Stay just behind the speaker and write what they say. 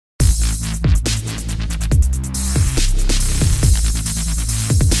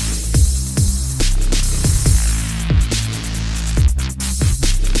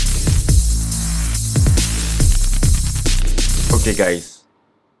Okay guys,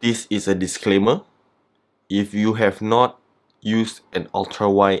 this is a disclaimer. If you have not used an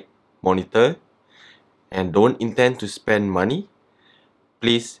ultra-wide monitor and don't intend to spend money,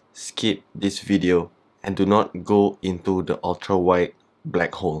 please skip this video and do not go into the ultra-wide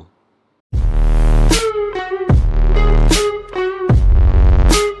black hole.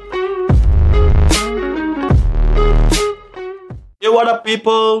 Hey, what up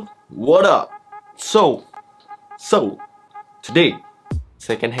people? What up? So today,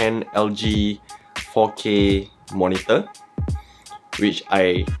 second-hand LG 4K monitor, which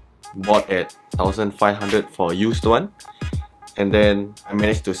I bought at 1,500 for a used one, and then I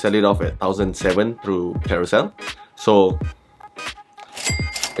managed to sell it off at 1,007 through Carousel. So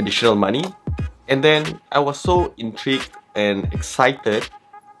additional money, and then I was so intrigued and excited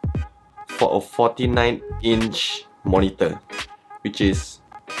for a 49-inch monitor, which is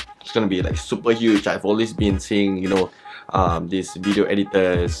it's gonna be like super huge. I've always been seeing, you know, these video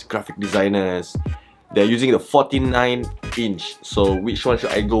editors, graphic designers, they're using the 49-inch. So which one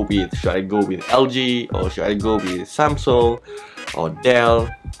should I go with? Should I go with LG or should I go with Samsung or Dell?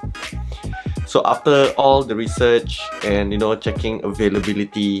 So after all the research and, you know, checking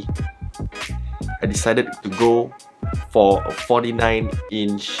availability, I decided to go for a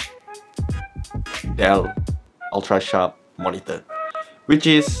 49-inch Dell Ultrasharp monitor, which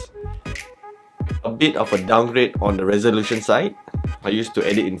is a bit of a downgrade on the resolution side. I used to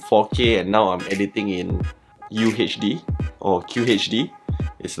edit in 4K and now I'm editing in UHD or QHD.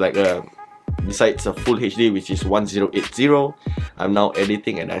 It's like besides a full HD, which is 1080, I'm now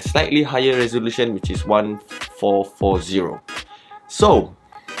editing at a slightly higher resolution, which is 1440. So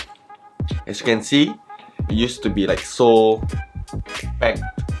as you can see, it used to be like so packed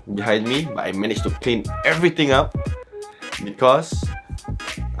behind me, but I managed to clean everything up because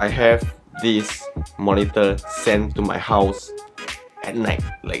I have this monitor sent to my house at night,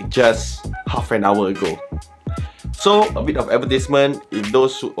 like just half an hour ago. So a bit of advertisement, if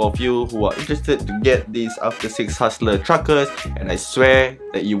those of you who are interested to get these After 6 Hustler truckers, and I swear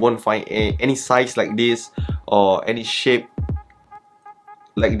that you won't find any size like this or any shape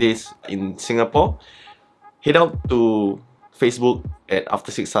like this in Singapore, head out to Facebook at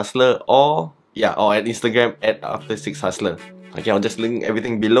After 6 Hustler or at Instagram at After 6 Hustler. Okay, I'll just link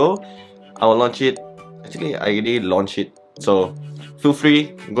everything below. I will launch it. Actually, I already launched it. So feel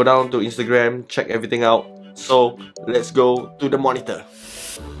free, go down to Instagram, check everything out. So let's go to the monitor.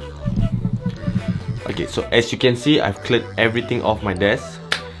 Okay, so as you can see, I've cleared everything off my desk,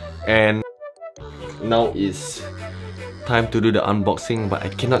 and now is time to do the unboxing. But I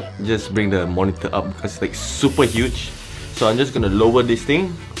cannot just bring the monitor up because it's like super huge. So I'm just gonna lower this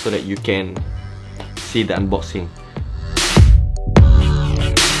thing so that you can see the unboxing.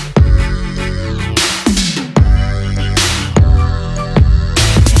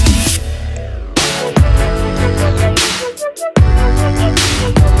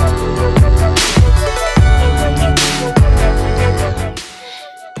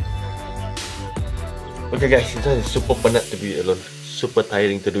 Okay guys, it's super penat to do it alone, super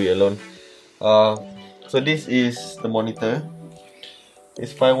tiring to do it alone. So this is the monitor.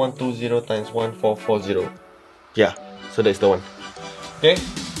 It's 5120 times 1440. Yeah, so that's the one. Okay,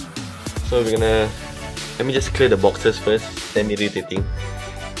 so we're gonna, let me just clear the boxes first, semi-irritating.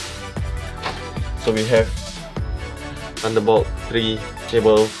 So we have Thunderbolt 3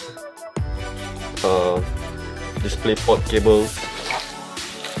 cables, DisplayPort cables,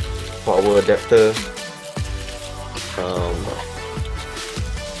 power adapter,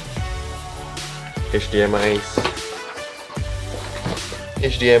 HDMI,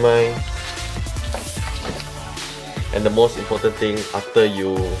 and the most important thing after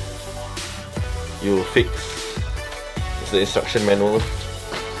you fix is the instruction manual.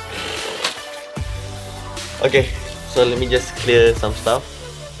 Okay, so let me just clear some stuff.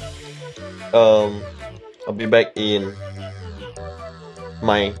 I'll be back in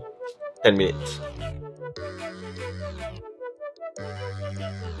my 10 minutes.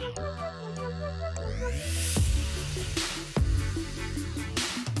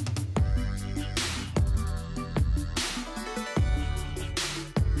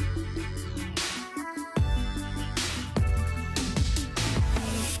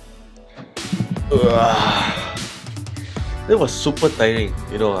 That was super tiring,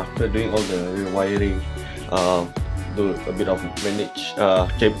 you know, after doing all the rewiring, do a bit of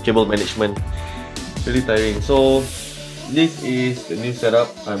cable management. Really tiring. So this is the new setup.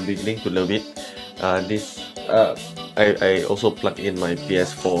 I'm beginning to love it. I also plug in my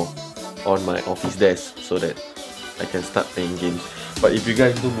PS4 on my office desk so that I can start playing games. But if you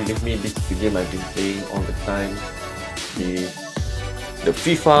guys do believe me, this is the game I've been playing all the time. This the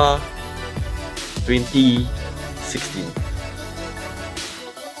FIFA 2016.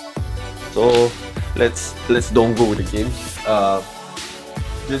 So let's don't go with the game.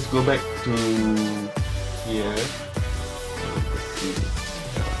 Just go back to here. Let's see.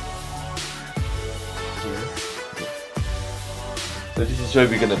 Here. So this is where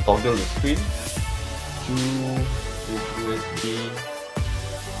we're gonna toggle the screen to the USB.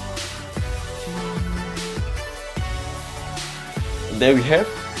 And there we have.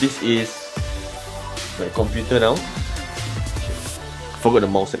 This is my computer now. Forgot the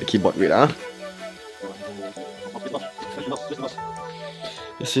mouse and the keyboard. Wait,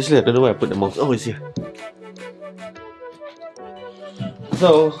 seriously, I don't know where I put the mouse. Oh, it's here.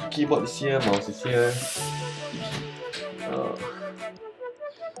 So, keyboard is here, mouse is here.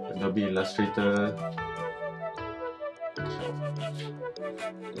 Adobe Illustrator.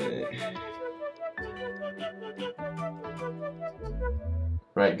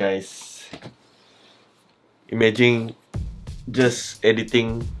 Right, guys. Imagine just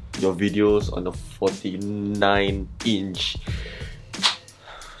editing your videos on a 49-inch.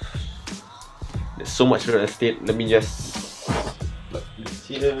 There's so much real estate. Let me just plug this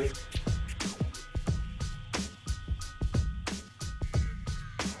here.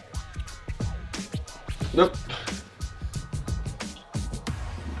 Nope.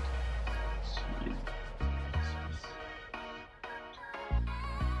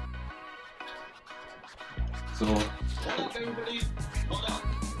 So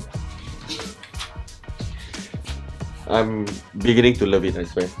I'm beginning to love it, I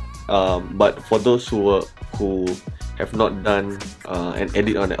swear. But for those who have not done an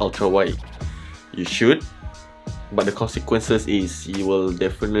edit on the ultrawide, you should. But the consequences is you will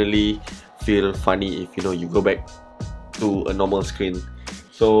definitely feel funny if you go back to a normal screen.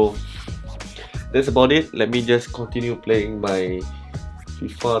 So that's about it. Let me just continue playing my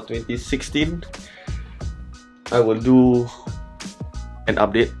FIFA 2016. I will do an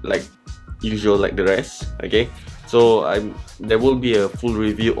update like usual, like the rest. Okay, so there will be a full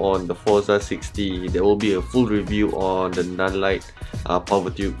review on the Forza 60. There will be a full review on the Nunlite power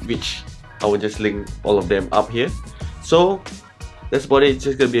tube, which I will just link all of them up here. So that's about it. It's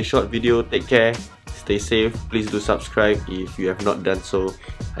just gonna be a short video. Take care, stay safe. Please do subscribe if you have not done so.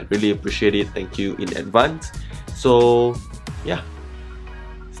 I'd really appreciate it. Thank you in advance. So yeah,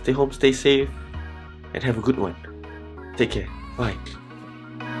 stay home, stay safe, and have a good one. Take care. Bye.